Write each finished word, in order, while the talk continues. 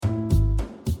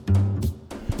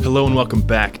Hello and welcome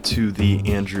back to the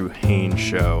Andrew Haynes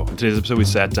Show. In today's episode, we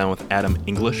sat down with Adam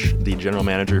English, the general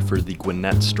manager for the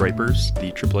Gwinnett Stripers,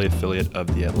 the AAA affiliate of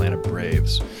the Atlanta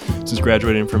Braves. Since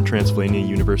graduating from Transylvania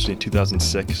University in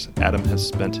 2006, Adam has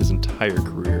spent his entire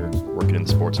career working in the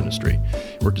sports industry.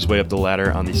 He worked his way up the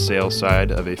ladder on the sales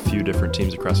side of a few different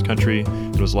teams across the country,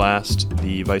 and was last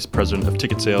the vice president of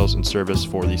ticket sales and service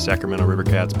for the Sacramento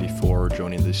Rivercats before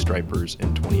joining the Stripers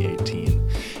in 2018.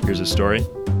 Here's his story.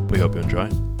 We hope you enjoy.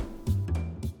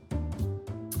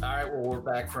 We're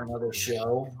back for another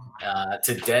show.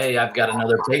 Today, I've got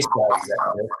another baseball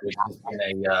executive, which has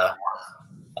been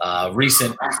a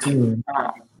recent team,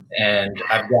 and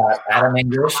I've got Adam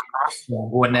English from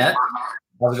Gwinnett.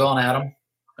 How's it going, Adam?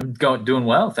 I'm doing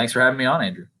well. Thanks for having me on,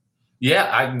 Andrew. Yeah,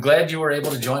 I'm glad you were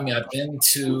able to join me. I've been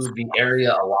to the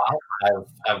area a lot.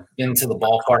 I've been to the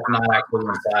ballpark, not actually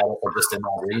inside, but just in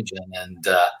that region, and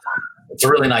it's a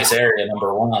really nice area,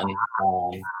 number one.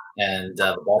 And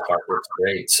the ballpark looks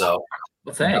great. So,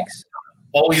 well, thanks.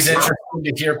 Always interesting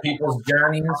to hear people's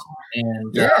journeys,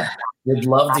 and we'd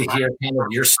love to hear kind of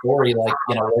your story, like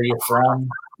where you're from,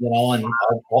 and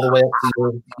all the way up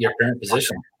to your current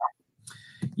position.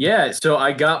 Yeah, so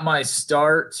I got my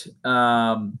start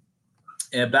back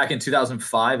in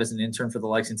 2005 as an intern for the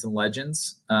Lexington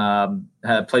Legends.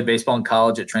 Had played baseball in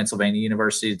college at Transylvania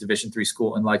University, a Division III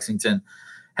school in Lexington.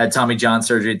 Had Tommy John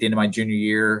surgery at the end of my junior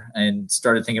year and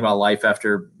started thinking about life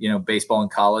after, baseball in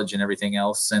college and everything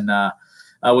else. And I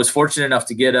was fortunate enough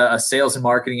to get a sales and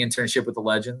marketing internship with the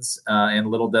Legends. And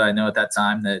little did I know at that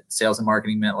time that sales and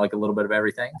marketing meant like a little bit of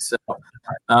everything. So,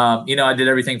 I did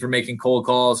everything from making cold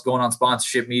calls, going on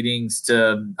sponsorship meetings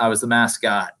to I was the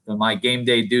mascot. My game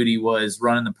day duty was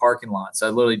running the parking lot. So I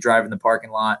literally drive in the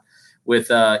parking lot with,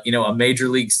 a major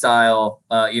league style,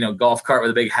 golf cart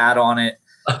with a big hat on it.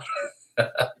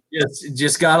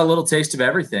 Just got a little taste of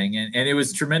everything, and it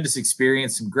was a tremendous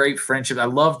experience, some great friendship. I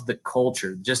loved the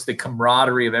culture, just the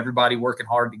camaraderie of everybody working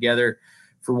hard together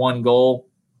for one goal,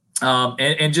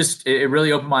 and just it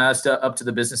really opened my eyes up to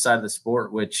the business side of the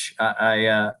sport, which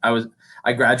I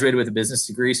graduated with a business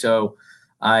degree, so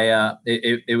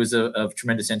it was of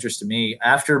tremendous interest to me.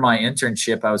 After my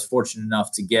internship, I was fortunate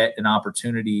enough to get an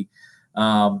opportunity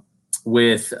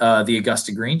with the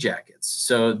Augusta Green Jackets.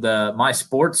 So my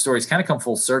sports stories kind of come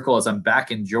full circle as I'm back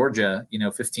in Georgia,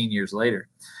 15 years later.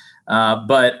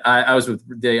 But I was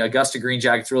with the Augusta Green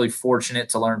Jackets, really fortunate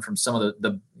to learn from some of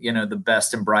the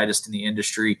best and brightest in the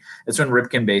industry. That's when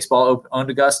Ripken Baseball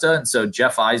owned Augusta. And so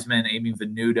Jeff Eisman, Amy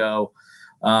Venuto,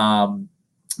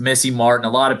 Missy Martin, a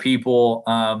lot of people,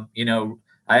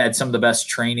 I had some of the best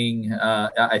training,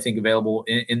 I think, available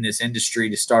in this industry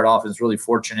to start off. I was really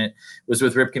fortunate. Was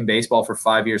with Ripken Baseball for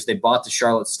 5 years. They bought the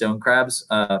Charlotte Stone Crabs,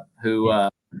 who are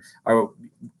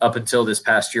up until this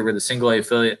past year were the single A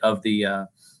affiliate of the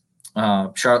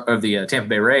Tampa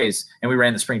Bay Rays, and we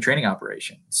ran the spring training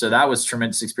operation. So that was a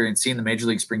tremendous experience, seeing the Major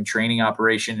League spring training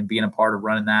operation and being a part of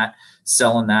running that,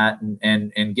 selling that,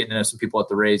 and getting to know some people at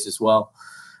the Rays as well.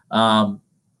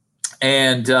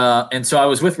 And so I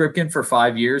was with Ripken for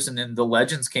 5 years, and then the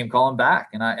Legends came calling back,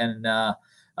 and I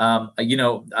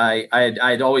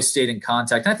had always stayed in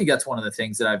contact. And I think that's one of the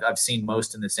things that I've seen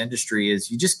most in this industry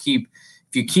is if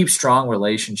you keep strong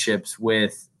relationships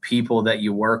with people that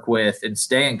you work with and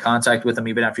stay in contact with them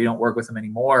even after you don't work with them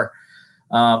anymore,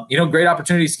 great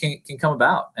opportunities can come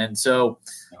about. And so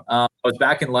I was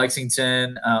back in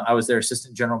Lexington. I was their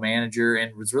assistant general manager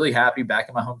and was really happy back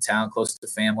in my hometown, close to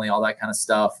family, all that kind of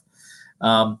stuff.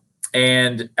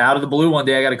 And out of the blue, one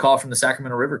day I got a call from the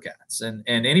Sacramento Rivercats, and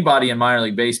anybody in minor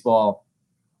league baseball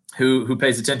who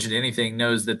pays attention to anything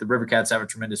knows that the Rivercats have a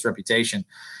tremendous reputation.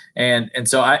 And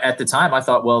so at the time I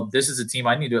thought, well, this is a team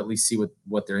I need to at least see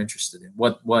what they're interested in,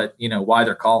 why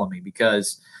they're calling me,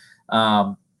 because,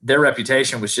 their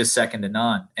reputation was just second to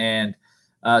none. And,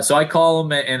 so I call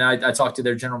them and I talked to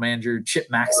their general manager, Chip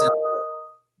Maxson,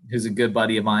 who's a good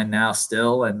buddy of mine now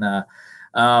still. And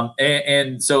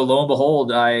so lo and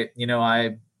behold, I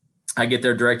get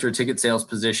their director of ticket sales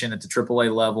position at the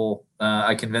AAA level.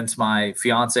 I convinced my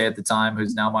fiance at the time,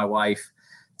 who's now my wife,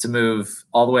 to move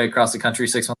all the way across the country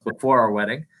 6 months before our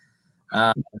wedding.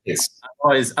 Yes.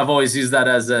 I've always used that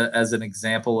as an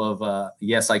example of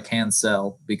yes, I can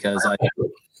sell, because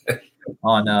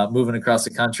on moving across the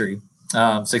country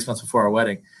 6 months before our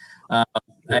wedding.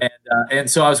 And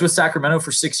so I was with Sacramento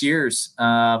for 6 years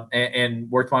and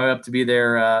worked my way up to be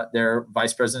their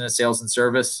vice president of sales and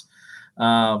service.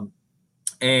 And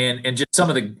just some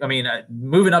of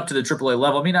moving up to the AAA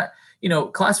level.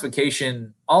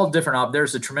 classification, all different.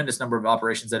 There's a tremendous number of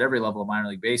operations at every level of minor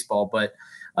league baseball, but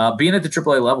being at the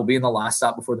AAA level, being the last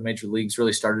stop before the major leagues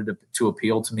really started to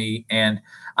appeal to me. And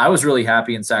I was really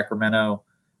happy in Sacramento.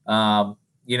 We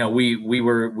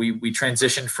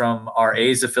transitioned from our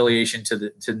A's affiliation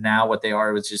to now what they are.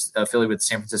 It was just affiliated with the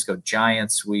San Francisco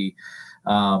Giants. We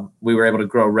were able to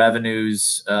grow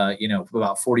revenues,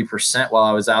 about 40% while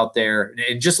I was out there,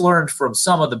 and just learned from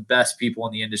some of the best people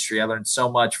in the industry. I learned so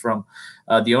much from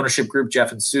the ownership group,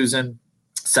 Jeff and Susan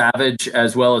Savage,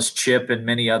 as well as Chip and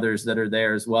many others that are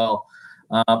there as well,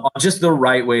 on just the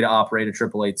right way to operate a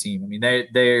AAA team. I mean,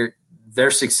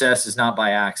 their success is not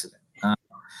by accident.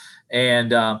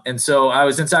 And so I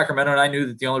was in Sacramento, and I knew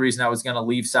that the only reason I was going to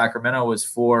leave Sacramento was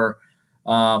for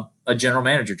a general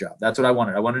manager job. That's what I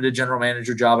wanted. I wanted a general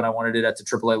manager job, and I wanted it at the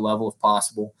AAA level if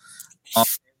possible.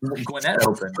 Gwinnett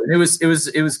opened. It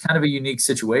was kind of a unique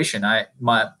situation.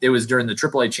 It was during the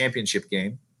AAA championship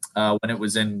game when it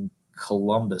was in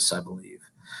Columbus, I believe.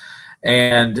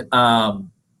 And I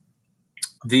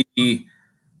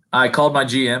called my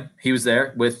GM. He was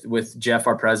there with Jeff,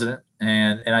 our president,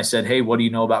 and I said, "Hey, what do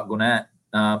you know about Gwinnett?"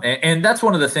 And that's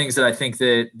one of the things that I think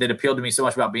that appealed to me so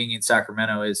much about being in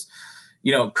Sacramento is,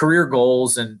 career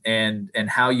goals and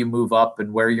how you move up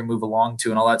and where you move along to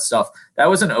and all that stuff. That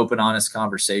was an open, honest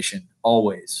conversation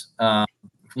always.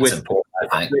 It's important,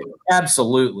 I think.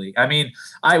 Absolutely. I mean,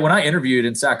 when I interviewed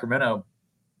in Sacramento,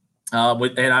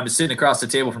 and I was sitting across the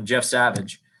table from Jeff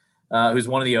Savage, who's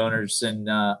one of the owners, and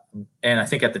I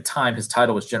think at the time his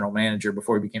title was general manager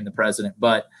before he became the president.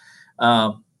 But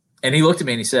and he looked at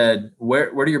me and he said,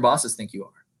 "Where do your bosses think you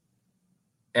are?"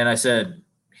 And I said,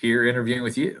 "Here, interviewing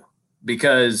with you,"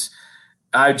 because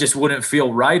I just wouldn't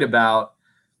feel right about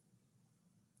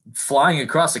flying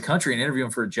across the country and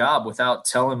interviewing for a job without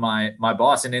telling my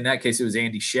boss, and in that case it was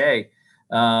Andy Shea,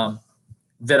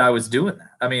 that I was doing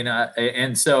that. I mean,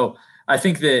 and so I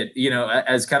think that,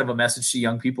 as kind of a message to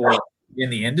young people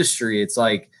in the industry, it's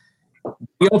like,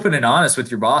 be open and honest with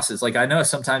your bosses. Like, I know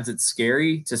sometimes it's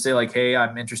scary to say like, "Hey,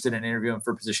 I'm interested in interviewing for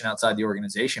a position outside the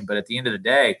organization." But at the end of the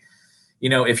day,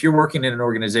 if you're working in an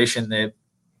organization that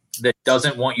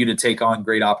doesn't want you to take on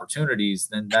great opportunities,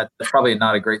 then that's probably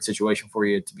not a great situation for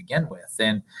you to begin with.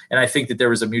 And I think that there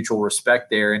was a mutual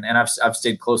respect there. And I've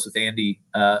stayed close with Andy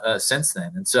since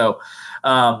then. And so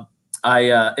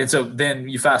and so then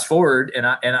you fast forward, and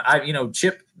I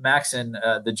Chip Maxon,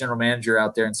 the general manager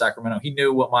out there in Sacramento, he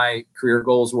knew what my career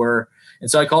goals were. And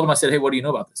so I called him. I said, "Hey, what do you know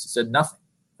about this?" He said, "Nothing.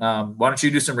 Why don't you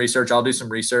do some research? I'll do some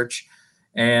research,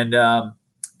 and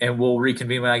we'll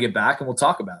reconvene when I get back and we'll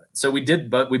talk about it." So we did,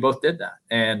 but we both did that,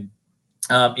 and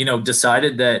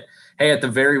decided that, hey, at the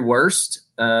very worst,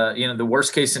 the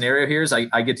worst case scenario here is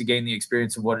I get to gain the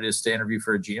experience of what it is to interview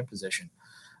for a GM position.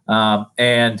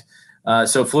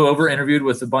 So flew over, interviewed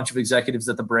with a bunch of executives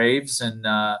at the Braves and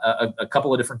a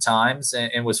couple of different times,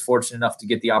 and was fortunate enough to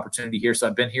get the opportunity here. So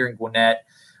I've been here in Gwinnett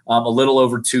a little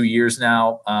over 2 years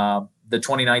now. The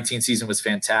 2019 season was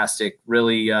fantastic.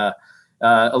 Really, a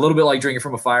little bit like drinking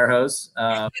from a fire hose.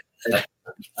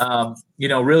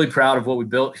 Really proud of what we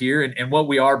built here and what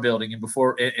we are building. And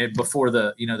before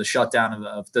the the shutdown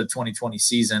of the 2020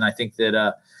 season, I think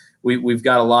that we've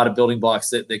got a lot of building blocks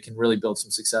that can really build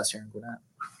some success here in Gwinnett.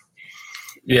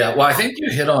 Yeah, well, I think you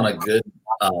hit on a good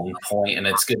point, and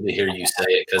it's good to hear you say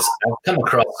it, because I've come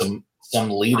across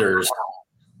some leaders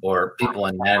or people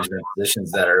in management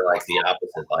positions that are like the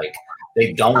opposite. Like,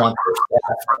 they don't want their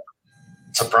staff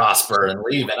to prosper and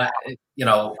leave. And I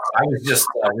was just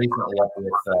recently up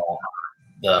with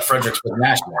the Fredericksburg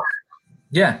Nationals.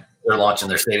 Yeah, they're launching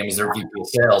their stadium as their VP of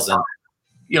sales, and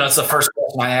it's the first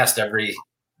question I asked every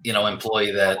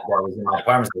employee that was in my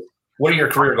department: "What are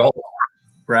your career goals?"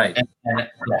 Right. And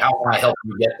how can I help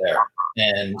you get there?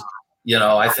 And,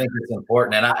 I think it's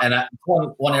important. And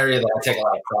one area that I take a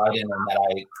lot of pride in and that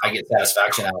I get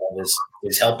satisfaction out of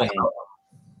is helping,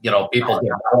 people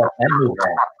get more and move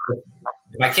on.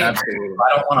 If I can't,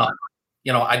 I don't want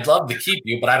to, I'd love to keep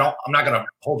you, but I'm not going to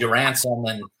hold you ransom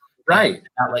and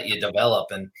not let you develop.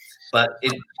 But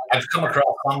I've come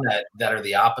across some that are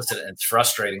the opposite, and it's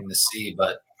frustrating to see,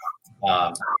 but,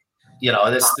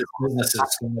 this business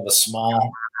is kind of a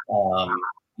small,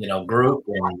 group,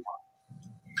 and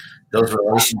those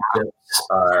relationships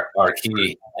are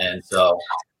key. And so,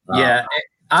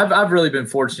 I've really been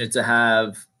fortunate to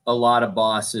have a lot of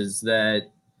bosses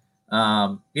that,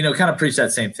 kind of preach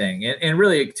that same thing. And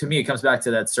really, to me, it comes back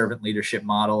to that servant leadership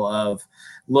model of,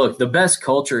 look, the best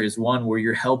culture is one where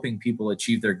you're helping people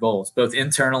achieve their goals, both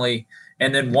internally,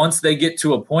 and then once they get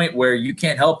to a point where you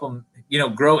can't help them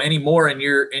grow any more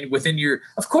within your,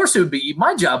 of course it would be,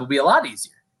 my job would be a lot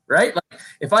easier. right? Like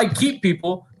if I keep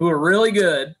people who are really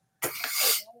good,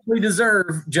 we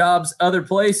deserve jobs other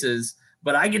places,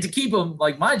 but I get to keep them.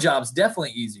 Like my job's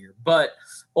definitely easier. But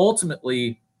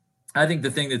ultimately, I think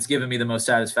the thing that's given me the most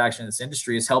satisfaction in this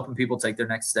industry is helping people take their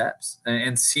next steps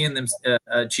and seeing them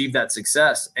achieve that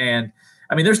success. And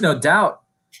I mean, there's no doubt,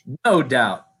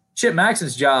 Chip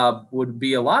Maxon's job would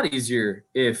be a lot easier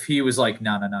if he was like,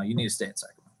 no, you need to stay in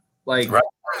Sacramento. Like, right.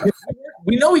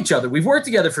 We know each other. We've worked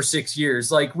together for 6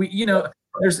 years. Like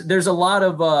there's a lot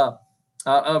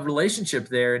of relationship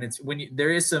there. And it's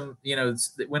there is some,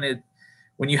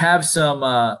 when you have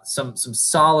some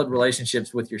solid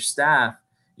relationships with your staff,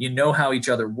 you know how each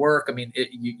other work. I mean,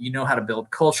 you know how to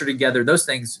build culture together. Those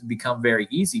things become very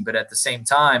easy. But at the same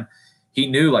time, he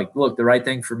knew, like, look, the right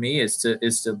thing for me is to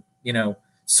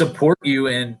support you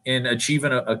in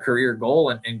achieving a career goal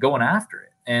and going after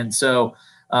it. And so,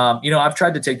 I've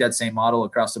tried to take that same model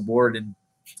across the board. And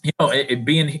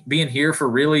being here for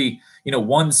really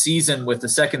one season with the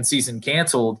second season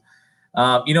canceled.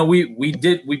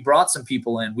 We brought some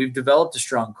people in. We've developed a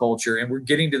strong culture, and we're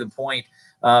getting to the point.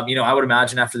 I would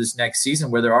imagine after this next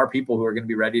season where there are people who are going to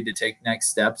be ready to take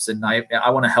next steps, and I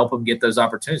want to help them get those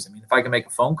opportunities. I mean, if I can make a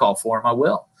phone call for them, I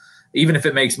will, even if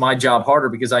it makes my job harder,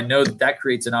 because I know that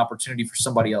creates an opportunity for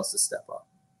somebody else to step up.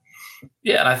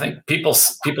 Yeah, and I think people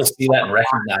see that and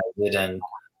recognize it, and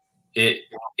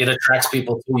it attracts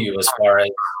people to you as far as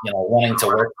wanting to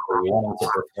work for you, wanting to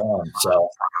perform. So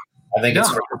I think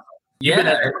you've been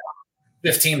at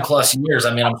 15 plus years.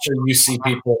 I mean, I'm sure you see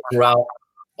people throughout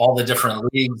all the different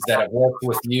leagues that have worked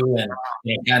with you and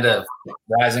kind of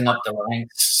rising up the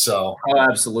ranks. So,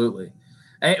 absolutely.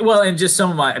 And just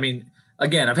some of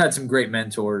again, I've had some great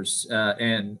mentors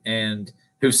and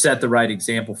who've set the right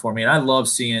example for me. And I love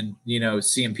seeing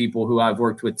people who I've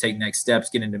worked with take next steps,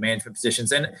 get into management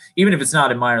positions. And even if it's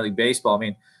not in minor league baseball, I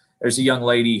mean, there's a young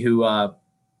lady who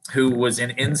was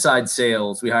in inside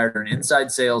sales. We hired her in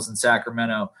inside sales in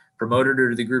Sacramento, promoted her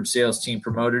to the group sales team,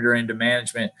 promoted her into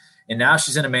management. And now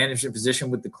she's in a management position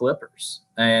with the Clippers,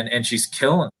 and she's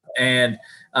killing it.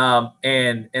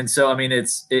 And so, I mean,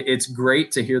 it's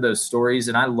great to hear those stories,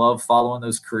 and I love following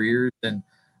those careers and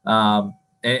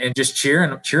just cheering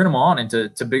them on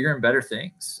into bigger and better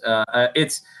things.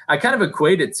 I kind of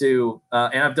equate it to,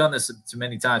 and I've done this to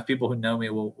many times. People who know me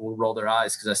will roll their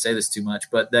eyes because I say this too much,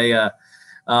 but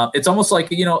it's almost like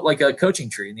like a coaching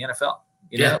tree in the NFL.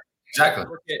 Yeah. Exactly.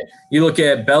 You look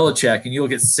at Belichick, and you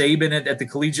look at Saban at the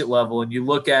collegiate level, and you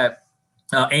look at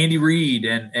Andy Reid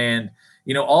and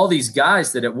all these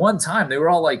guys that at one time they were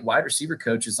all like wide receiver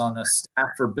coaches on the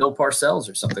staff for Bill Parcells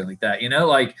or something like that.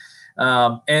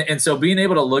 And so being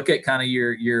able to look at kind of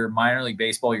your minor league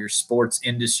baseball, your sports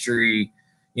industry,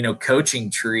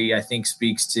 coaching tree, I think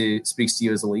speaks to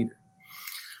you as a leader.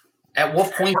 At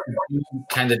what point did you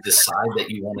kind of decide that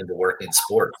you wanted to work in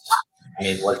sports? I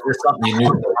mean, was there something you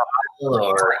knew?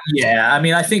 Or? Yeah, I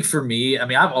mean, I think for me,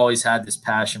 I've always had this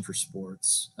passion for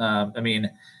sports.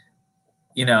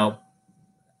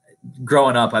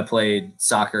 Growing up, I played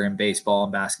soccer and baseball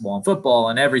and basketball and football,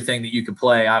 and everything that you could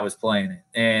play, I was playing it.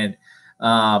 And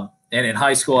in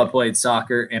high school, I played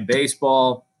soccer and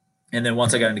baseball. And then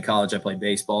once I got into college, I played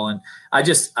baseball. And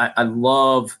I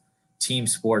love team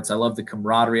sports. I love the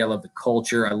camaraderie. I love the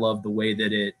culture. I love the way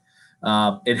that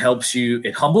it helps you.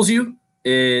 It humbles you.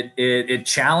 It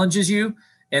challenges you.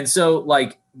 And so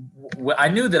I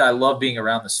knew that I love being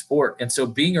around the sport. And so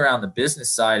being around the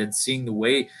business side and seeing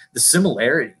the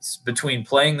similarities between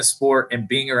playing the sport and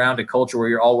being around a culture where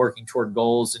you're all working toward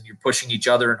goals and you're pushing each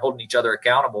other and holding each other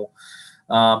accountable,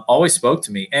 always spoke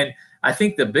to me. And I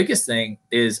think the biggest thing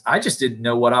is I just didn't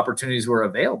know what opportunities were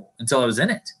available until I was in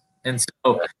it. And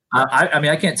so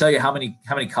I can't tell you how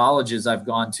many colleges I've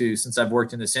gone to since I've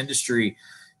worked in this industry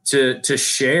to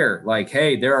share, like,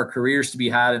 hey, there are careers to be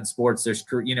had in sports. There's,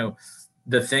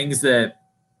 the things that,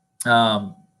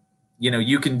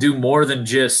 you can do more than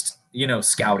just,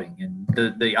 scouting and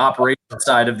the operation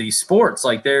side of these sports.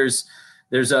 Like there's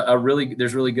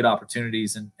really good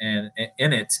opportunities in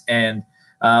it. And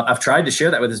I've tried to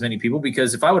share that with as many people,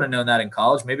 because if I would have known that in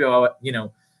college, maybe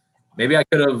I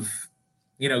could have,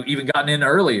 even gotten in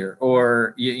earlier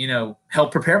or,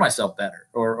 help prepare myself better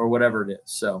or whatever it is.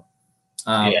 So,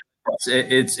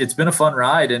 it's been a fun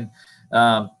ride. And,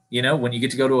 when you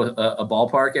get to go to a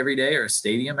ballpark every day or a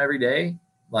stadium every day,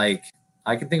 like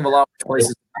I can think of a lot of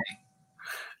places.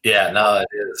 Yeah, no, it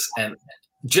is. And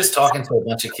just talking to a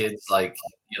bunch of kids, like,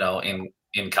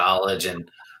 in college and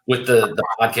with the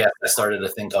podcast, I started a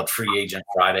thing called Free Agent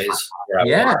Fridays.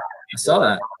 I saw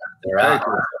that.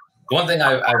 One thing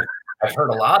I've heard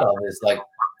a lot of is like,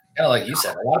 kind of like you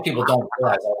said, a lot of people don't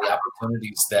realize all the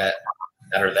opportunities that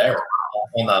that are there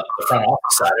on the front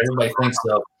office side. Everybody thinks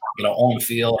of, on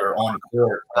field or on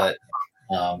court, but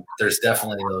there's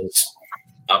definitely those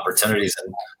opportunities.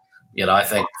 And, I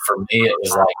think for me, it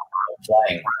was like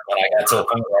playing. When I got to a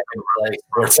point where I couldn't play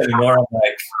sports anymore, I'm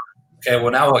like, okay,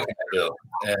 well, now what can I do?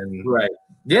 And right.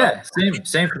 Yeah,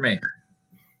 same for me.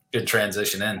 Good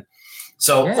transition in.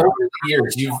 So over the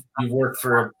years, you've worked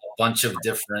for a bunch of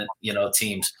different,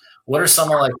 teams. What are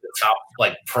some of like the top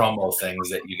promo things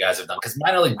that you guys have done? Because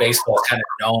minor league baseball is kind of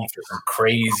known for some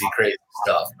crazy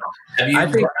stuff. Have you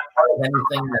been part of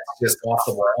anything that's just off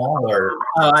the wall? Or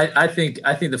I think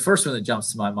the first one that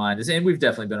jumps to my mind is, and we've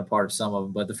definitely been a part of some of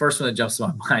them, but the first one that jumps to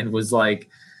my mind was like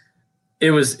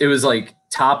it was like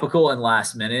topical and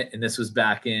last minute, and this was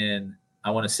back in,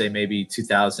 I want to say maybe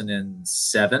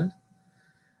 2007.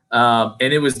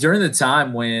 And it was during the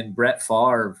time when Brett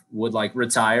Favre would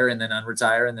retire and then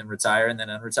unretire and then retire and then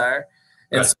unretire.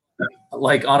 And so,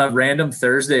 on a random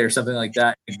Thursday or something like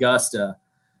that in Augusta,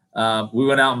 we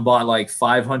went out and bought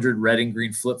 500 red and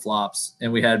green flip-flops,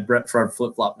 and we had Brett Favre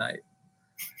flip-flop night.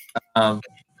 And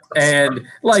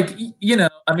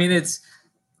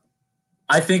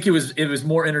I think it was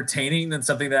more entertaining than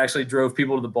something that actually drove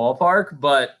people to the ballpark.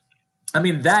 But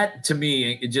that to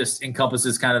me, it just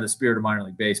encompasses kind of the spirit of minor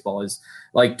league baseball. Is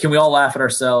can we all laugh at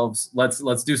ourselves?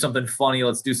 Let's do something funny.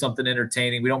 Let's do something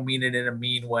entertaining. We don't mean it in a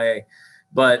mean way,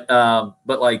 but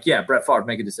Brett Favre,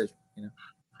 make a decision.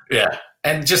 Yeah,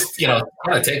 and just kind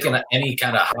of taking any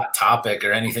kind of hot topic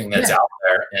or anything that's out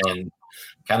there and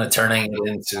kind of turning it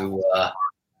into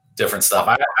different stuff.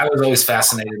 I was always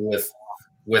fascinated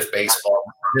with baseball.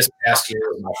 This past year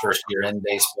was my first year in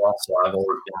baseball, so I've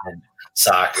always been in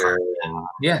soccer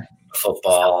and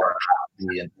football and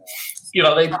hockey, and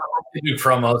they do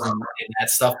promos and that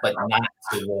stuff, but not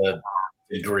to the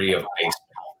degree of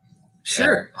baseball.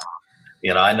 Sure.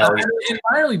 I know in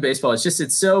minor league baseball,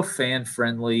 it's so fan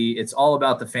friendly. It's all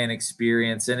about the fan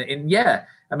experience, and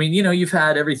you've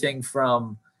had everything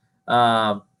from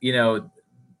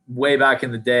way back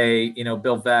in the day,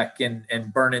 Bill Veeck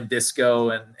and Burnin' Disco.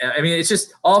 And it's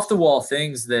just off the wall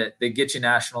things that get you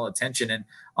national attention. And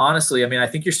honestly, I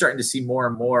think you're starting to see more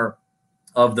and more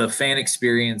of the fan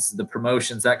experience, the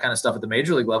promotions, that kind of stuff at the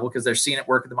major league level, because they're seeing it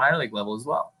work at the minor league level as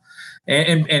well.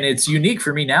 And it's unique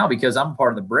for me now because I'm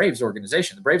part of the Braves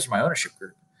organization. The Braves are my ownership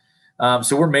group.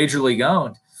 So we're major league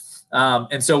owned.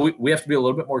 And so we have to be a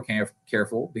little bit more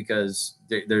careful because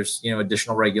there's,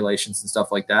 additional regulations and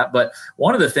stuff like that. But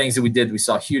one of the things that we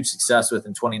saw huge success with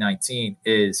in 2019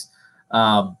 is,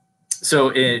 in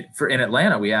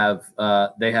Atlanta,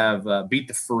 they have Beat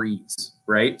the Freeze,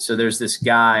 right? So there's this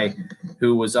guy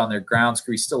who was on their grounds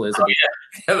crew, he still is.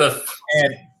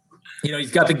 And,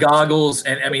 he's got the goggles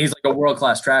and he's like a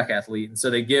world-class track athlete. And so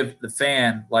they give the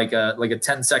fan like a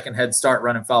 10-second head start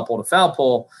running foul pole to foul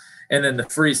pole. And then the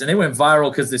freeze, and they went viral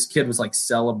because this kid was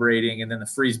celebrating, and then the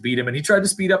freeze beat him, and he tried to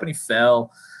speed up and he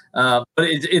fell. But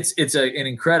it's an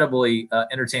incredibly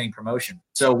entertaining promotion.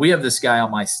 So we have this guy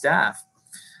on my staff.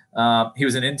 He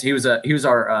was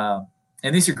our,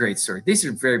 and these are great stories. These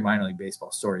are very minor league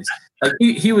baseball stories.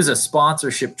 He was a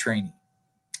sponsorship trainee,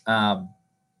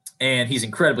 and he's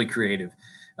incredibly creative,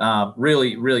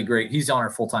 really, really great. He's on our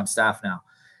full-time staff now,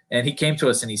 and he came to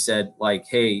us and he said,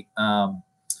 hey,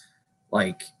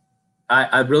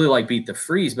 I really like Beat the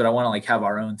Freeze, but I want to have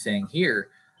our own thing here.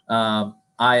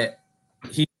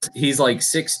 He's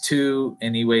 6'2"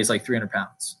 and he weighs 300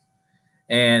 pounds.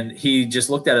 And he just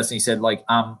looked at us and he said,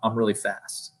 I'm really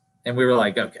fast. And we were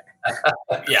like, okay.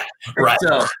 Yeah, right.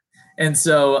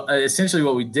 So essentially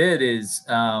what we did is,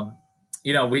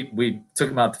 we took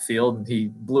him out the field and he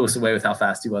blew us away with how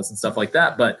fast he was and stuff like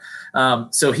that. But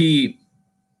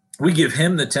we give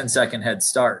him the 10-second head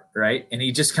start, right? And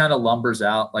he just kind of lumbers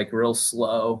out real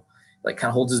slow, kind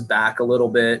of holds his back a little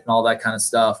bit and all that kind of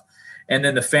stuff. And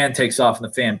then the fan takes off and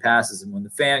the fan passes. And when the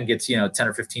fan gets, 10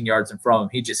 or 15 yards in front of him,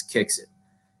 he just kicks it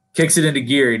into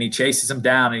gear and he chases him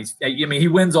down. And he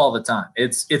wins all the time.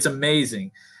 It's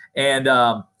amazing. And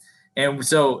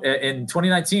so in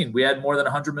 2019, we had more than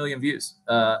 100 million views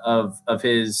of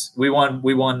his. We won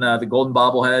the Golden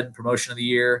Bobblehead Promotion of the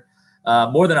Year.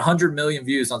 More than 100 million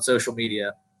views on social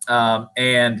media. We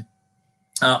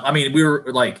were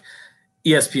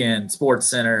ESPN, Sports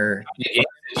Center,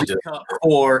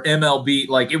 or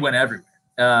MLB, it went everywhere.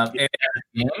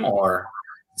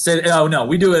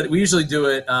 We do it. We usually do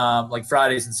it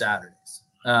Fridays and Saturdays.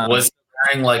 Was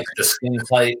wearing the skin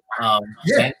tight?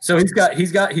 So he's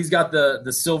got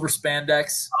the silver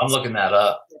spandex. I'm looking that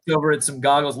up. Over at some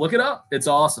goggles. Look it up. It's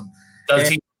awesome. Does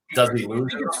he Does he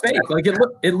lose? It's fake. Like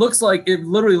it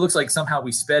literally looks like somehow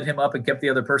we sped him up and kept the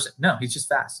other person. No, he's just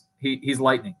fast. He's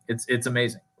lightning. It's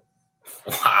amazing.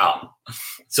 Wow.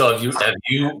 So have you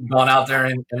gone out there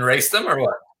and raced them or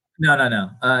what? No.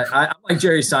 I'm like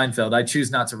Jerry Seinfeld. I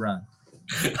choose not to run.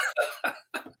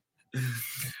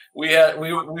 We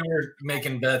were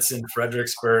making bets in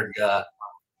Fredericksburg. I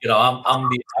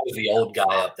was the old guy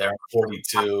up there. I'm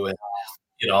 42, and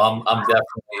I'm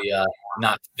definitely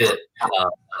not fit.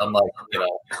 I'm like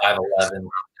 5'11",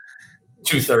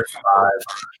 235,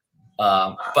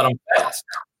 but I'm fast.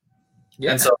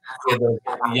 Yeah. And so the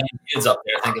young kids up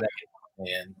there thinking that,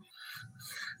 and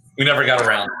we never got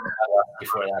around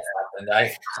before that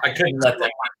happened. I couldn't let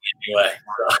that anyway.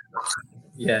 So.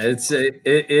 Yeah,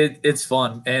 it's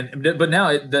fun, but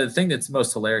now the thing that's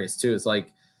most hilarious too is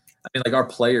like our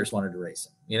players wanted to race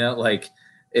him.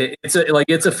 It's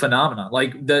a phenomenon.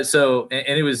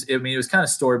 It was kind of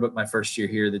storybook my first year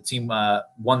here. The team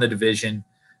won the division,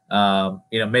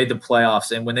 made the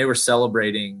playoffs, and when they were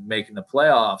celebrating making the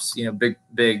playoffs,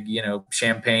 big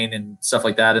champagne and stuff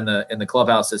like that in the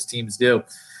clubhouse as teams do.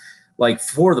 Like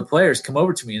 4 of the players come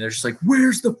over to me and they're just like,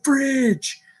 "Where's the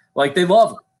fridge?" Like they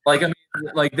love him.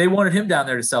 Like they wanted him down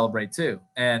there to celebrate too.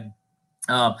 And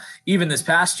even this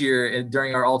past year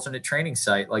during our alternate training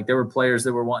site, like there were players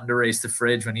that were wanting to race the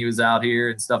fridge when he was out here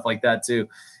and stuff like that too.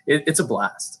 It's a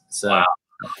blast. So wow.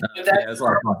 It's a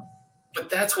lot of fun. But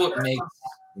that's what makes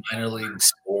minor league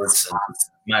sports and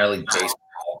minor league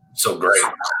baseball so great.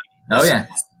 Oh yeah.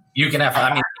 You can have,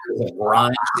 it's a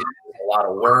grind, it's a lot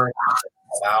of work,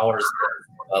 it's hours,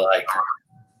 but like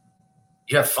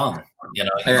you have fun, Yeah,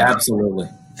 absolutely.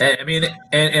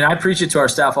 And I preach it to our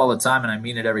staff all the time, and I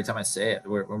mean it every time I say it.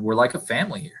 We're like a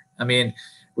family here. And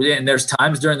there's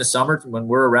times during the summer when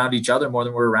we're around each other more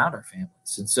than we're around our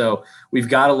families. And so we've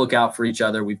got to look out for each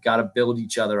other. We've got to build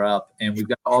each other up, and we've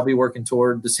got to all be working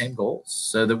toward the same goals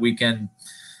so that we can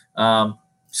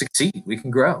succeed. We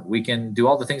can grow. We can do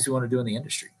all the things we want to do in the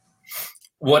industry.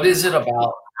 What is it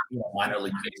about minor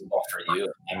league baseball for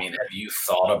you? Have you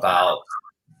thought about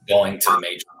going to the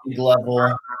major league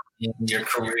level in your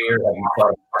career? Have you thought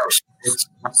about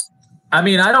sports?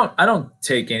 I don't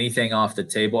take anything off the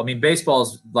table. Baseball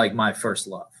is like my first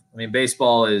love.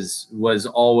 Baseball was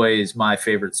always my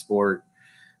favorite sport.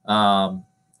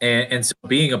 And so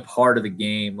being a part of the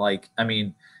game,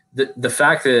 the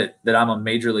fact that I'm a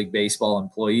Major League Baseball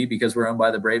employee because we're owned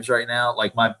by the Braves right now,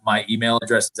 like my email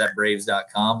address is at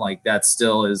braves.com. Like that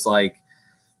still is like,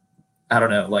 I don't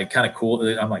know, like kind of cool.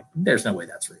 I'm like, there's no way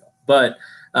that's real. But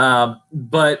I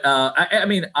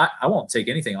won't take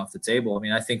anything off the table.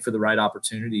 I think for the right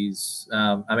opportunities,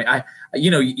 when I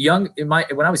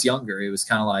was younger, it was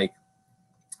kind of like,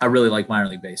 I really like minor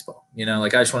league baseball, I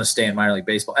just want to stay in minor league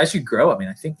baseball. As you grow,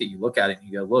 I think that you look at it and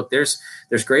you go, look, there's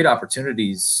great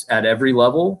opportunities at every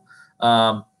level.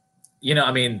 There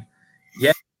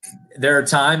are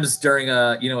times during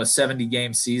a 70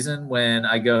 game season when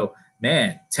I go,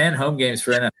 man, 10 home games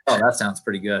for NFL. That sounds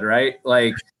pretty good. Right.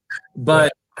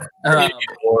 But right.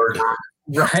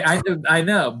 I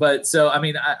know. But so,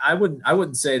 I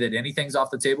wouldn't say that anything's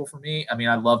off the table for me.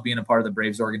 I love being a part of the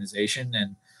Braves organization,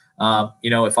 and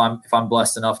if I'm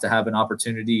blessed enough to have an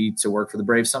opportunity to work for the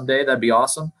Braves someday, that'd be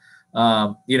awesome.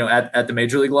 At the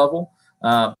major league level.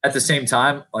 At the same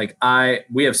time,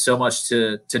 we have so much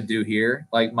to do here.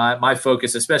 Like my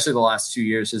focus, especially the last 2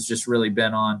 years, has just really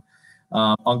been on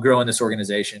growing this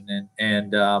organization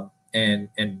and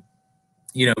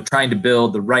trying to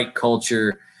build the right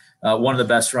culture, one of the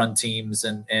best run teams,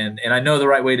 and I know the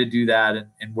right way to do that,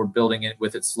 and we're building it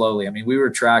with it slowly. We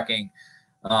were tracking,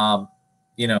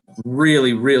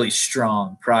 really, really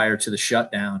strong prior to the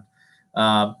shutdown.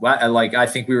 I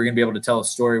think we were going to be able to tell a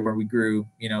story where we grew,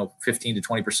 15 to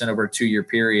 20% over a 2-year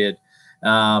period,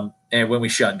 and when we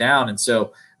shut down. And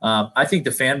so I think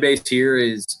the fan base here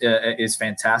is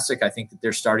fantastic. I think that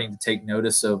they're starting to take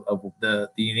notice of the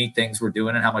unique things we're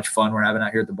doing and how much fun we're having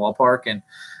out here at the ballpark.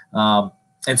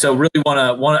 And so really want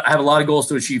to have a lot of goals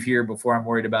to achieve here before I'm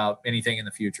worried about anything in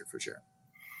the future for sure.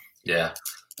 Yeah.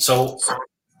 So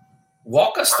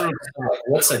walk us through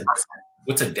what's a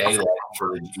day like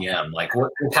for the GM? Like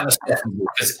what kind of stuff you do?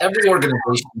 Because every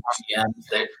organization GMs,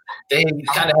 they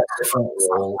kind of have different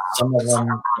roles. Some of them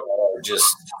are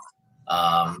just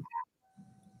a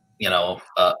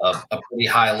pretty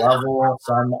high level.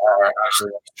 Some are actually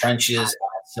in the trenches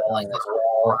selling as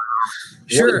well.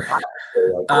 Sure.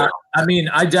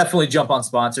 I definitely jump on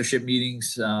sponsorship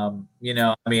meetings. I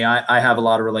have a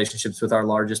lot of relationships with our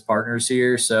largest partners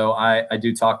here, so I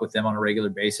do talk with them on a regular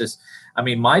basis.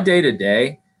 My day to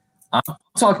day, I'm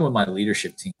talking with my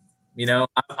leadership team.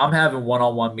 I'm having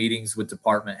one-on-one meetings with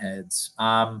department heads.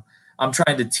 I'm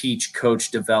trying to teach,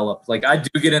 coach, develop. Like, I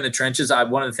do get in the trenches.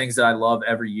 One of the things that I love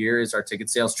every year is our ticket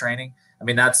sales training. I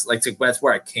mean, that's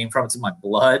where I came from. It's in my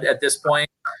blood at this point.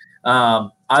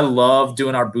 I love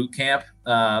doing our boot camp,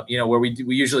 where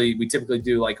we typically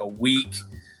do like a week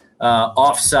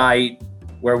offsite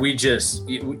where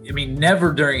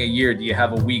never during a year do you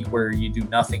have a week where you do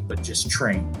nothing but just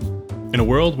train. In a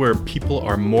world where people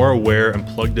are more aware and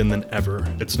plugged in than ever,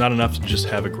 it's not enough to just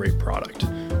have a great product.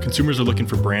 Consumers are looking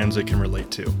for brands they can relate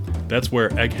to. That's where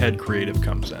Egghead Creative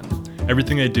comes in.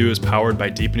 Everything they do is powered by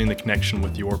deepening the connection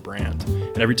with your brand.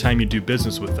 And every time you do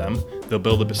business with them, they'll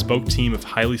build a bespoke team of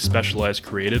highly specialized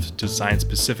creatives designed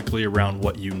specifically around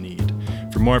what you need.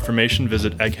 For more information,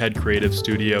 visit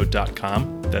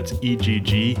eggheadcreativestudio.com. That's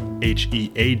EGGHEAD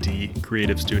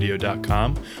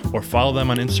creativestudio.com, or follow them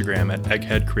on Instagram at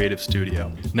Egghead Creative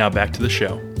Studio. Now back to the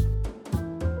show.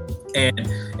 And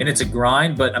it's a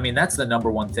grind, but I mean, that's the number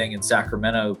one thing in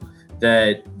Sacramento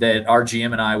that our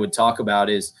GM and I would talk about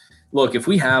is, look, if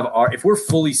we're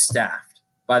fully staffed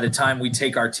by the time we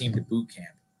take our team to boot camp,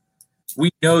 we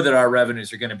know that our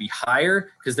revenues are going to be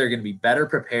higher because they're going to be better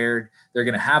prepared. They're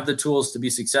going to have the tools to be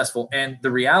successful. And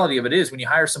the reality of it is, when you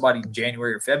hire somebody in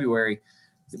January or February,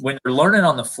 when you're learning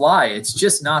on the fly, it's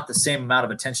just not the same amount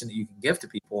of attention that you can give to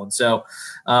people. And so,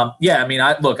 I'm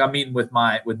meeting with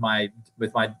my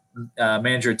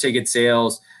manager of ticket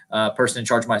sales, person in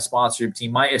charge of my sponsorship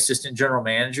team. My assistant general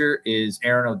manager is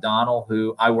Erin O'Donnell,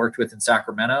 who I worked with in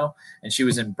Sacramento, and she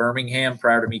was in Birmingham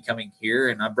prior to me coming here,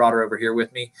 and I brought her over here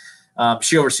with me.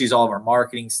 She oversees all of our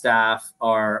marketing staff,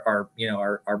 our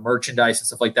merchandise and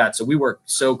stuff like that. So we work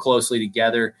so closely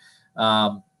together.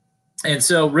 And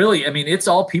so really, I mean, it's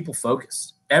all people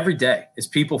focused. Every day is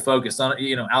people focused on,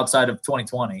 outside of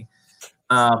 2020.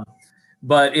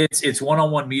 But it's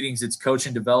one-on-one meetings, it's coach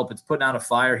and develop, it's putting out a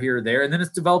fire here or there, and then it's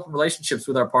developing relationships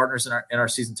with our partners and our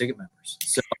season ticket members.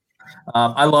 So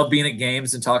I love being at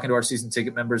games and talking to our season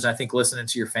ticket members. I think listening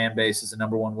to your fan base is the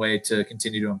number one way to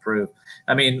continue to improve.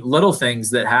 I mean, little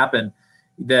things that happen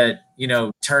that,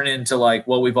 turn into like,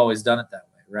 well, we've always done it that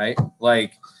way, right?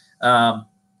 Like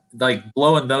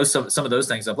blowing some of those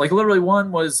things up. Like literally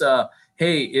one was,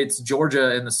 hey, it's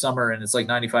Georgia in the summer and it's like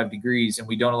 95 degrees and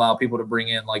we don't allow people to bring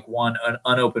in like one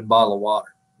unopened bottle of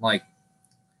water. Like,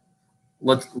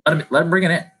 let them bring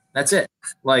it in. That's it.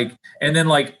 Like, and then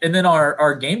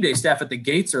our game day staff at the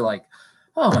gates are like,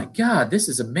 oh my God, this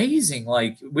is amazing.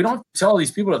 Like, we don't tell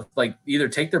these people to like either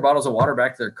take their bottles of water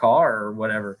back to their car or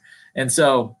whatever. And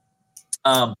so,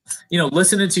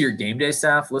 listening to your game day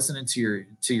staff, listening to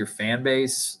your fan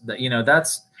base,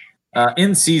 that's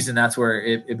in season. That's where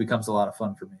it becomes a lot of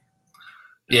fun for me.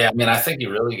 Yeah. I mean, I think you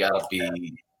really got to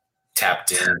be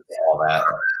tapped into all that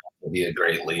to be a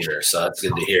great leader. So that's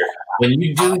good to hear. When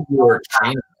you do your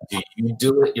training, do you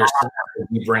do it yourself? Do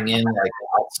you bring in like an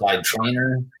outside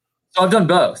trainer? So I've done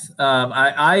both.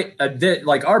 I did,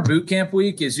 like, our boot camp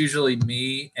week is usually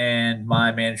me and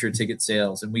my manager of ticket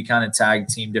sales, and we kind of tag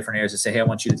team different areas to say, hey, I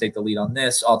want you to take the lead on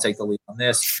this. I'll take the lead on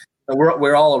this. So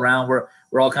we're all around. We're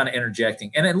all kind of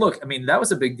interjecting. And then look, I mean, that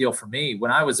was a big deal for me when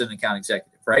I was an account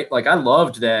executive, right? Like, I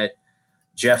loved that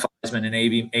Jeff Eisman and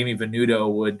Amy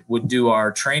Venuto would do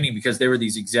our training because they were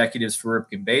these executives for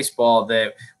Ripken baseball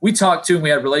that we talked to and we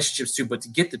had relationships to, but to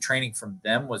get the training from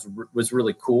them was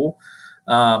really cool.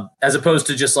 As opposed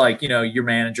to just like, your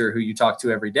manager who you talk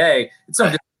to every day. It's no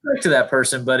disrespect to that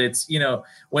person, but it's,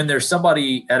 when there's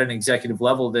somebody at an executive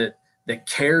level that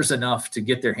cares enough to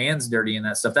get their hands dirty and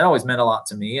that stuff, that always meant a lot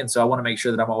to me. And so I want to make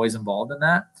sure that I'm always involved in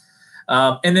that.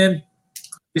 And then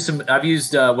I've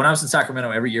used, when I was in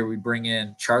Sacramento, every year we bring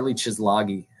in Charlie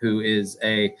Chislagi, who is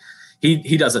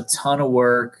he does a ton of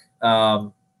work.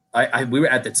 We were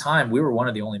at the time, we were one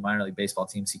of the only minor league baseball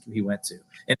teams he went to.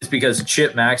 And it's because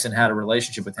Chip Maxon had a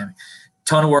relationship with him.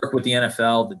 Ton of work with the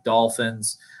NFL, the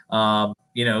Dolphins,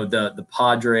 the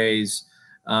Padres.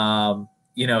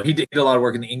 He did a lot of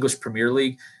work in the English Premier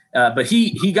League. But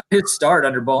he got his start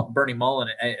under Bernie Mullen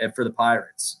for the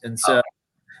Pirates. And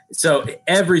so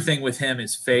everything with him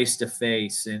is face to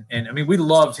face. And I mean, we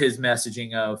loved his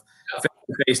messaging of face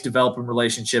to face developing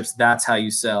relationships. That's how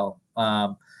you sell.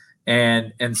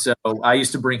 And so I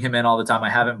used to bring him in all the time. I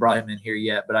haven't brought him in here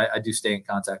yet, but I do stay in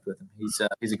contact with him. He's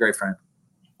a great friend.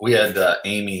 We had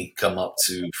Amy come up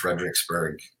to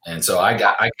Fredericksburg, and so I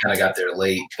kind of got there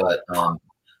late, but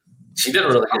she did a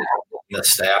really good job. The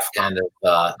staff kind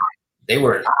of they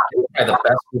were the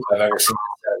best group I've ever seen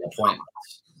at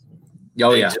appointments.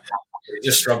 Oh yeah, they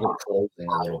just struggled closing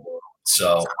a little bit,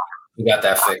 so we got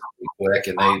that fixed pretty quick,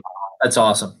 and that's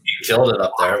awesome. He killed it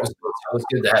up there. It was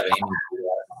good to have Amy do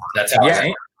that. That's how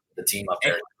the team up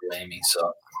there, Amy.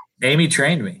 So Amy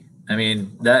trained me.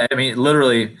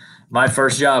 Literally my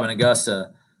first job in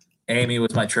Augusta, Amy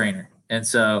was my trainer. And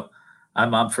so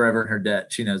I'm forever in her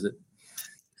debt. She knows it.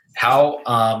 How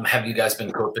have you guys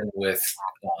been coping with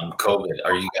COVID?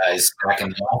 Are you guys back in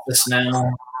the office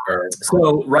now?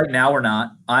 So right now we're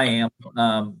not. I am.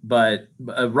 But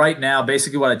right now,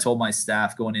 basically what I told my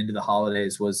staff going into the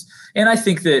holidays was, and I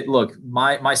think that, look,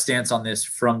 my stance on this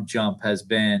from jump has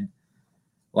been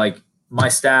like my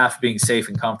staff being safe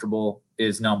and comfortable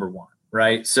is number one,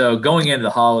 right? So going into the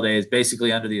holidays,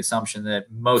 basically under the assumption that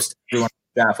most everyone on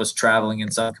the staff was traveling in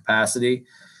some capacity,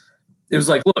 it was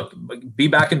like, look, be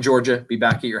back in Georgia, be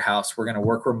back at your house. We're going to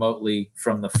work remotely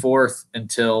from the 4th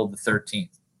until the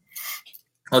 13th.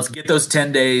 Let's get those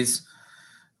 10 days,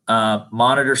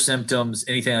 monitor symptoms,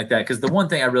 anything like that. Because the one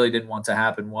thing I really didn't want to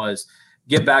happen was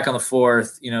get back on the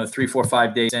 4th, 3, 4,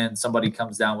 5 days in, somebody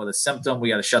comes down with a symptom. We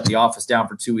got to shut the office down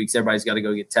for 2 weeks. Everybody's got to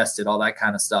go get tested, all that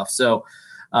kind of stuff. So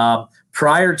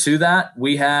prior to that,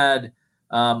 we had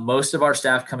most of our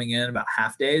staff coming in about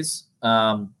half days.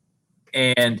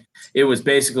 And it was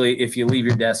basically, if you leave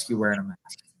your desk, you're wearing a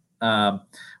mask.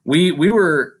 We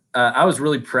were, I was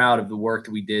really proud of the work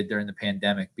that we did during the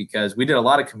pandemic because we did a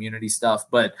lot of community stuff,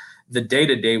 but the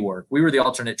day-to-day work, we were the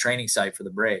alternate training site for the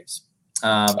Braves.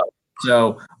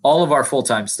 So all of our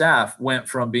full-time staff went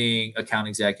from being account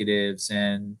executives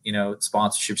and,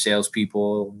 sponsorship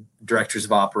salespeople, directors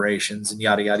of operations and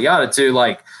yada, yada, yada to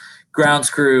like grounds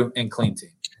crew and clean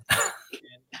team.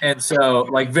 And so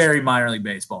like very minor league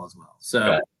baseball as well.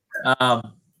 So,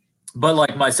 but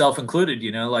like myself included,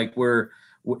 like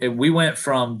we went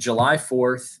from July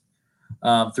 4th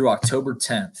through October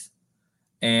 10th,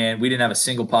 and we didn't have a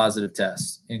single positive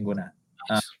test in Gwinnett.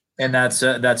 And that's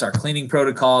our cleaning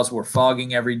protocols. We're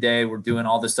fogging every day. We're doing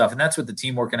all this stuff. And that's with the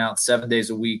team working out 7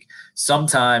 days a week,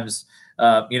 sometimes,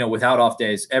 without off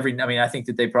days. I think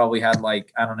that they probably had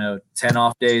 10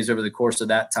 off days over the course of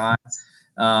that time.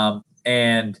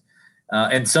 And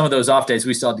some of those off days,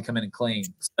 we still had to come in and clean.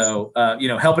 So,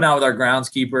 helping out with our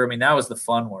groundskeeper, that was the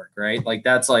fun work, right? Like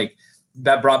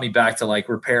that brought me back to like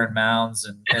repairing mounds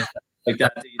and like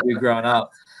that you do growing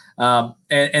up.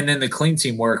 And then the clean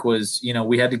team work was,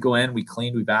 we had to go in, we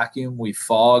cleaned, we vacuumed, we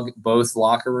fog both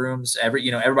locker rooms.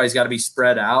 Everybody's got to be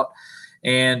spread out.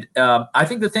 And I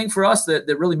think the thing for us that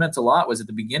really meant a lot was at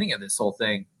the beginning of this whole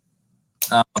thing,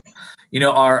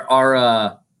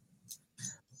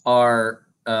 our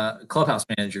clubhouse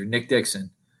manager, Nick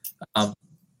Dixon,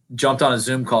 jumped on a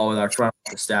Zoom call with our front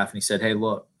office staff, and he said, "Hey,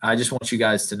 look, I just want you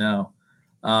guys to know,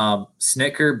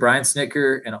 Brian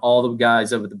Snicker, and all the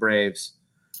guys over at the Braves,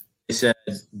 they said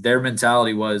their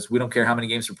mentality was, we don't care how many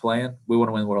games we're playing, we want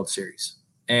to win the World Series."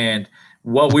 And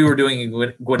what we were doing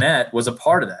in Gwinnett was a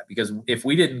part of that, because if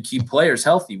we didn't keep players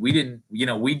healthy, we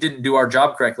didn't do our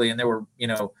job correctly, and there were,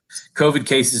 COVID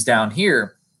cases down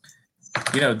here,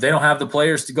 they don't have the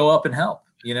players to go up and help,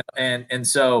 and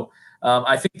so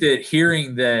I think that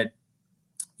hearing that,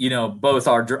 both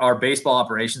our baseball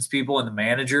operations people and the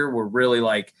manager were really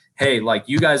like, hey, like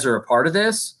you guys are a part of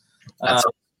this, a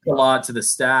lot to the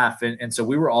staff. And so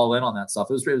we were all in on that stuff.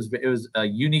 It was a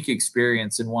unique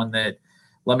experience, and one that,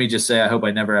 let me just say, I hope I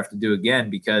never have to do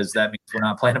again, because that means we're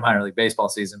not playing a minor league baseball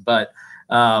season. But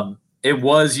it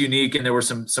was unique, and there were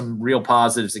some real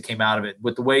positives that came out of it.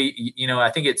 With the way, I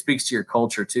think it speaks to your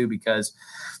culture too, because,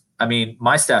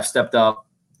 my staff stepped up.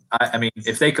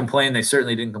 If they complained, they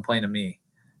certainly didn't complain to me.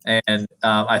 And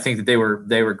I think that they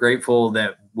were grateful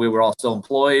that we were all still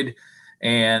employed,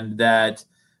 and that,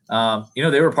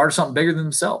 they were part of something bigger than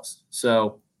themselves.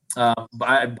 So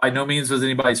by no means was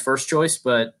anybody's first choice,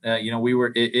 but, we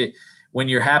were when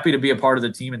you're happy to be a part of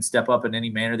the team and step up in any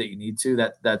manner that you need to,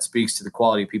 that speaks to the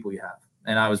quality of people you have.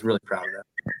 And I was really proud of that.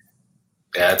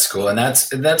 Yeah, that's cool. And that's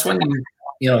when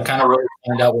you kind of really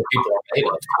find out what people are made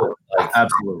of. Too. Like,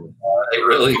 absolutely. They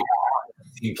really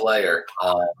team player.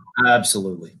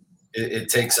 Absolutely. It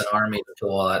takes an army to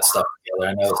pull all that stuff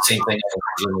together. I know the same thing in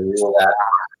the rule that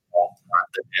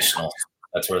the Nationals.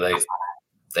 That's where they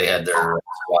had their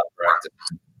squad practice.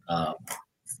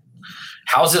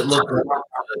 How's it look for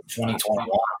 2021?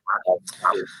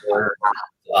 Is there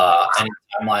any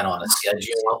timeline on a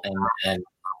schedule, and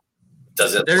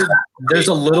does it? There's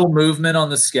a little movement on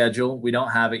the schedule. We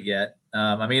don't have it yet.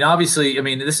 Obviously,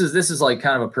 this is like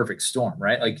kind of a perfect storm,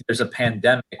 right? Like there's a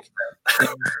pandemic.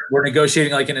 We're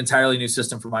negotiating like an entirely new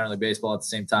system for minor league baseball at the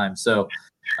same time. So,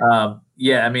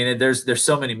 there's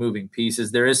so many moving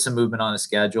pieces. There is some movement on the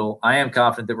schedule. I am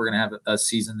confident that we're going to have a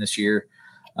season this year.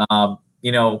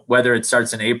 Whether it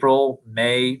starts in April,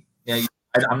 May,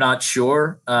 I'm not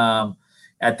sure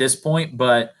at this point,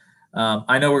 but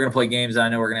I know we're going to play games. And I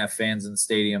know we're going to have fans in the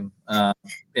stadium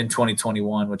in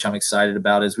 2021, which I'm excited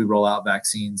about as we roll out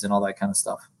vaccines and all that kind of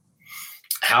stuff.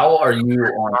 How are you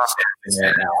on staffing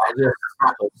right now? I just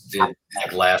posted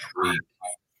like last week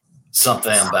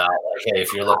something about like, hey,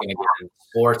 if you're looking to get into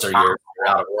sports or you're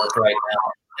out of work right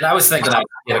now, and I was thinking I'd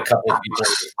get a couple of people to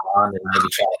respond and maybe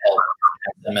try to help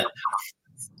them. And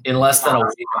in less than a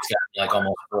week, it's got like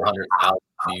almost 400,000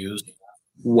 views.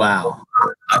 Wow.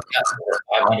 I've got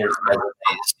 500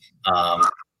 resumes,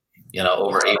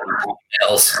 over 80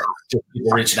 emails, just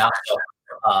people reaching out. So,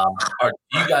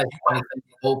 do you guys have anything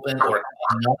open or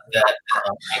coming up that?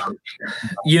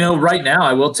 Right now,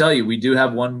 I will tell you, we do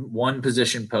have one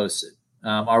position posted.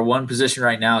 Our one position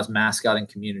right now is mascot and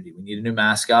community. We need a new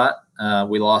mascot.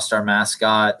 We lost our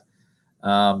mascot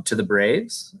to the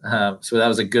Braves, so that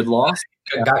was a good loss.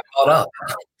 Got called up.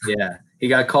 Yeah, he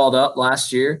got called up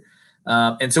last year.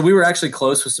 And so we were actually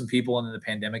close with some people, and then the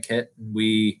pandemic hit. And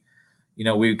we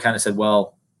kind of said,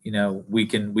 well, we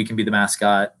can be the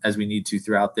mascot as we need to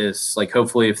throughout this. Like,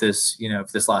 hopefully if this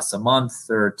lasts a month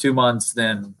or 2 months,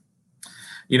 then,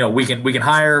 we can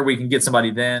hire, we can get somebody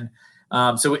then.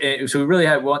 So we really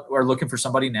are looking for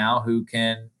somebody now who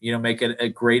can, make a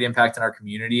great impact in our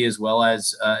community as well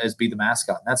as be the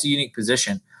mascot. And that's a unique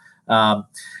position.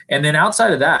 And then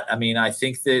outside of that, I mean, I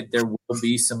think that there will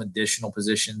be some additional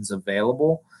positions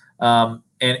available.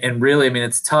 And really, I mean,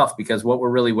 it's tough because what we're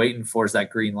really waiting for is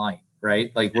that green light,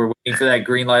 right? Like, we're waiting for that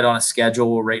green light on a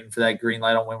schedule. We're waiting for that green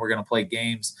light on when we're going to play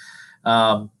games.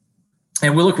 And we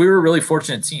were a really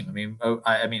fortunate team.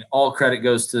 I mean, all credit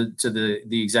goes to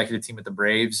the executive team at the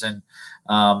Braves and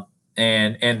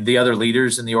the other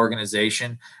leaders in the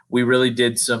organization. We really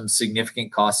did some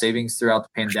significant cost savings throughout the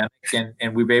pandemic,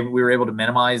 and we were able to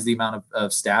minimize the amount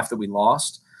of staff that we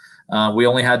lost. We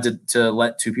only had to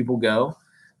let 2 people go,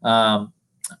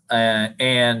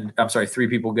 three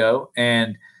people go,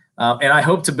 and I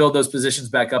hope to build those positions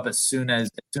back up as soon as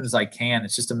I can.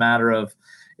 It's just a matter of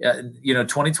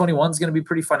 2021 is going to be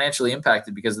pretty financially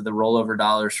impacted because of the rollover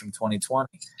dollars from 2020.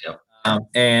 Yep.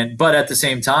 But at the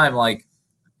same time, like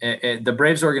the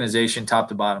Braves organization, top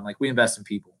to bottom, like we invest in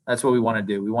people. That's what we want to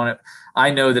do.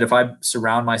 I know that if I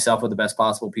surround myself with the best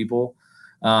possible people,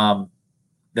 that I'm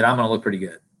going to look pretty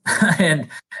good. and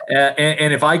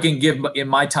if I can give in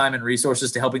my time and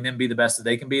resources to helping them be the best that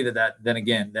they can be, that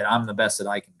I'm the best that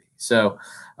I can be. So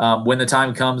when the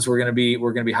time comes, we're going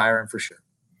to be hiring for sure.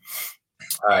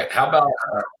 All right. How about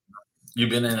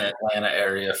you've been in the Atlanta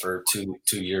area for two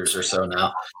years or so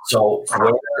now? So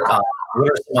what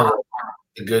are some of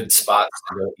the good spots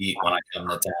to go eat when I come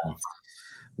to town?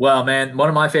 Well, man, one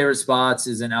of my favorite spots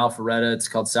is in Alpharetta. It's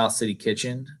called South City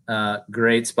Kitchen.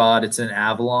 Great spot. It's in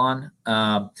Avalon.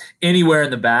 Anywhere in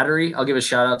the Battery. I'll give a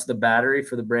shout out to the Battery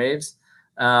for the Braves.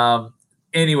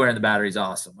 Anywhere in the Battery is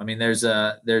awesome. I mean, there's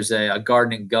a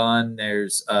Garden and Gun.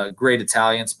 There's a great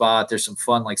Italian spot. There's some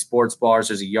fun like sports bars.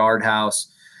 There's a Yard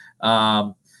House.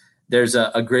 There's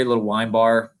a great little wine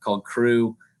bar called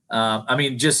Crew. I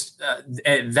mean, just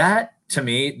that to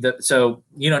me.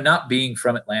 Not being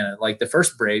from Atlanta, like the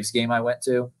first Braves game I went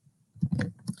to,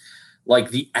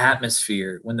 like the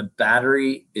atmosphere when the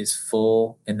Battery is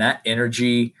full and that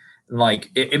energy,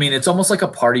 it's almost like a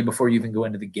party before you even go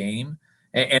into the game.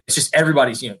 And it's just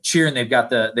everybody's cheering. They've got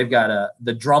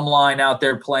the drum line out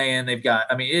there playing.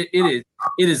 It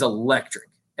is electric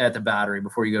at the Battery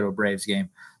before you go to a Braves game.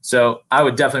 So I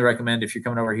would definitely recommend, if you're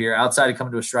coming over here outside of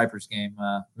coming to a Stripers game,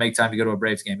 make time to go to a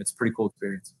Braves game. It's a pretty cool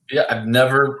experience. Yeah, I've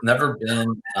never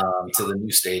been to the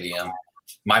new stadium.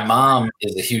 My mom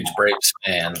is a huge Braves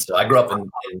fan, so I grew up in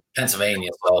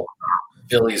Pennsylvania, so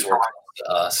Phillies were close to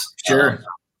us. Sure,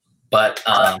 but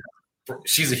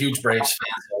she's a huge Braves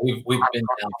fan, so we've been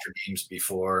down for games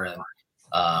before.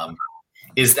 And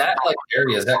is that like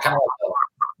area? Is that kind of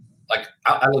like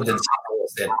I lived in St.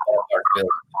 Louis at Ballpark?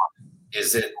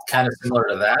 Is it kind of similar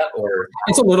to that, or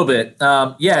it's a little bit?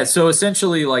 Yeah. So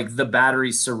essentially, like the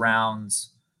Battery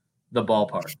surrounds the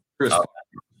ballpark,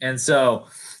 and so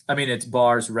it's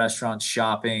bars, restaurants,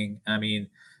 shopping. And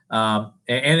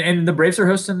the Braves are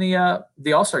hosting the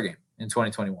All-Star game in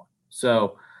 2021.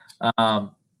 So.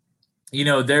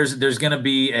 There's going to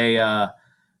be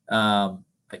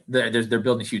they're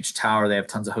building a huge tower. They have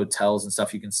tons of hotels and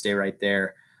stuff. You can stay right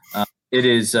there.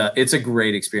 It's a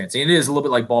great experience. And it is a little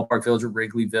bit like Ballpark Village or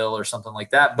Wrigleyville or something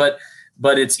like that, but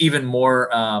it's even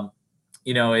more,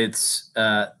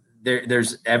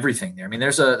 there's everything there. I mean,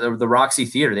 there's the Roxy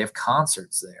Theater. They have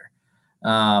concerts there.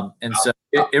 So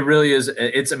it really is.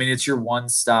 It's your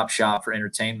one-stop shop for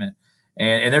entertainment.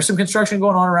 And there's some construction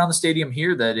going on around the stadium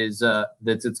here that is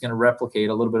it's going to replicate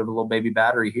a little bit of a little baby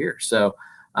Battery here. So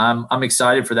I'm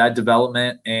excited for that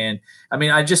development. And I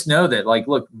mean, I just know that, like,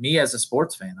 look, me as a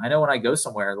sports fan, I know when I go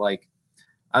somewhere, like,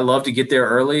 I love to get there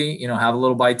early, have a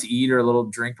little bite to eat or a little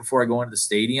drink before I go into the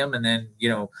stadium. And then,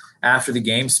 after the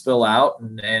game, spill out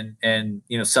and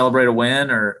celebrate a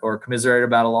win or commiserate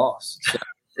about a loss.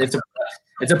 So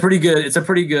it's a pretty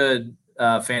good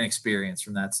fan experience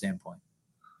from that standpoint.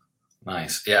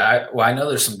 Nice. Yeah. I know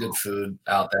there's some good food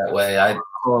out that way.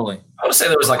 Totally. I would say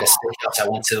there was like a steakhouse I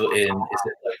went to is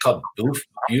it called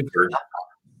Buford?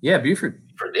 Yeah, Buford.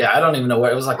 Yeah, I don't even know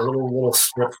where. It was like a little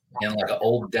strip in like an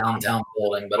old downtown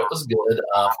building, but it was good.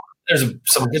 There's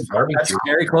some good barbecue. That's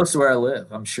very close to where I live.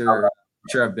 I'm sure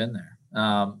I've been there.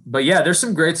 But yeah, there's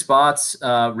some great spots.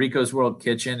 Rico's World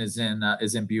Kitchen is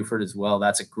in Buford as well.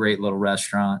 That's a great little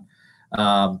restaurant.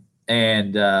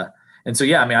 And so,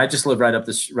 yeah, I mean, I just live right up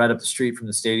the street from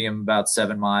the stadium, about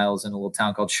 7 miles, in a little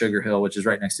town called Sugar Hill, which is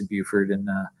right next to Buford. And,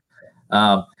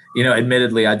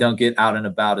 admittedly, I don't get out and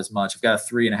about as much. I've got a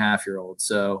 3.5-year-old.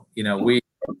 So, we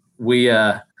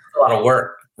a lot of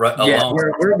work. Right, yeah,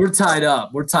 we're tied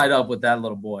up. We're tied up with that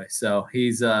little boy. So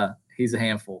he's a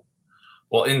handful.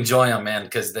 Well, enjoy them, man,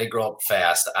 because they grow up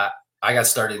fast. I got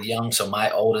started young. So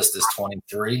my oldest is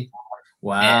 23.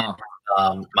 Wow.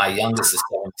 And, my youngest is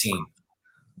 17.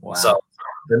 Wow. So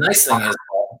the nice thing is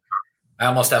I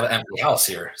almost have an empty house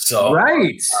here. So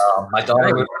right. My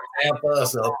daughter lives in Tampa.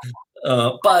 So,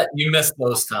 but you miss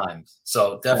those times.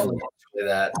 So definitely enjoy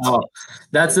that. Oh,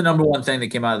 that's the number one thing that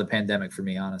came out of the pandemic for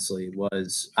me, honestly,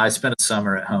 was I spent a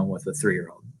summer at home with a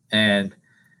 3-year-old. And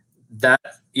that,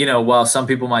 while some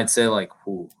people might say like,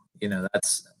 "Ooh,"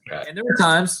 that's, right. And there were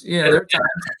times,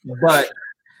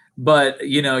 but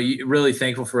you're really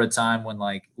thankful for a time when,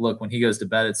 like, look, when he goes to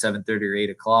bed at 7:30 or 8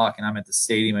 o'clock and I'm at the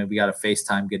stadium and we got a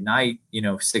FaceTime goodnight,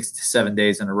 6 to 7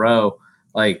 days in a row.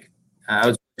 Like, I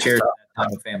was cherishing that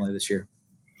time with family this year.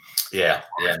 Yeah.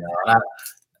 No,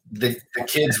 the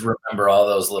kids remember all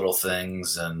those little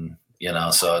things, and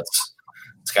so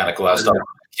it's kind of cool. I was talking to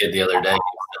a kid the other day,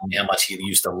 telling me how much he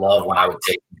used to love when I would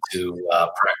take him to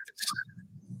practice.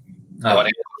 When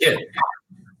he was a kid,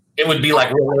 it would be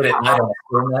like real late at night on the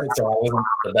school night, so I wasn't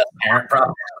the best parent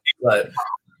probably, but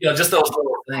just those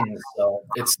little things. So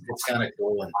it's kind of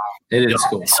cool, and it is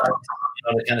cool. So,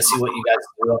 to kind of see what you guys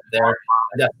do up there.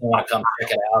 I definitely want to come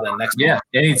check it out. And next month,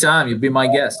 anytime, you'll be my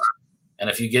guest. And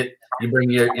if you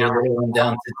bring your little one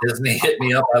down to Disney, hit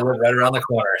me up. I live right around the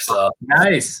corner. So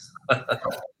nice.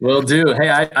 Will do. Hey,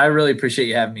 I really appreciate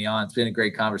you having me on. It's been a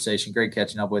great conversation. Great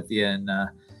catching up with you. And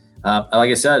like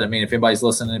I said, I mean, if anybody's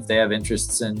listening, if they have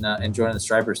interests in joining the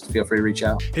Stripers, feel free to reach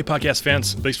out. Hey, podcast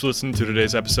fans. Thanks for listening to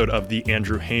today's episode of The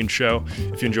Andrew Haynes Show.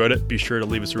 If you enjoyed it, be sure to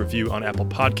leave us a review on Apple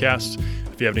Podcasts.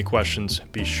 If you have any questions,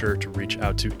 be sure to reach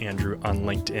out to Andrew on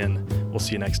LinkedIn. We'll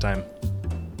see you next time.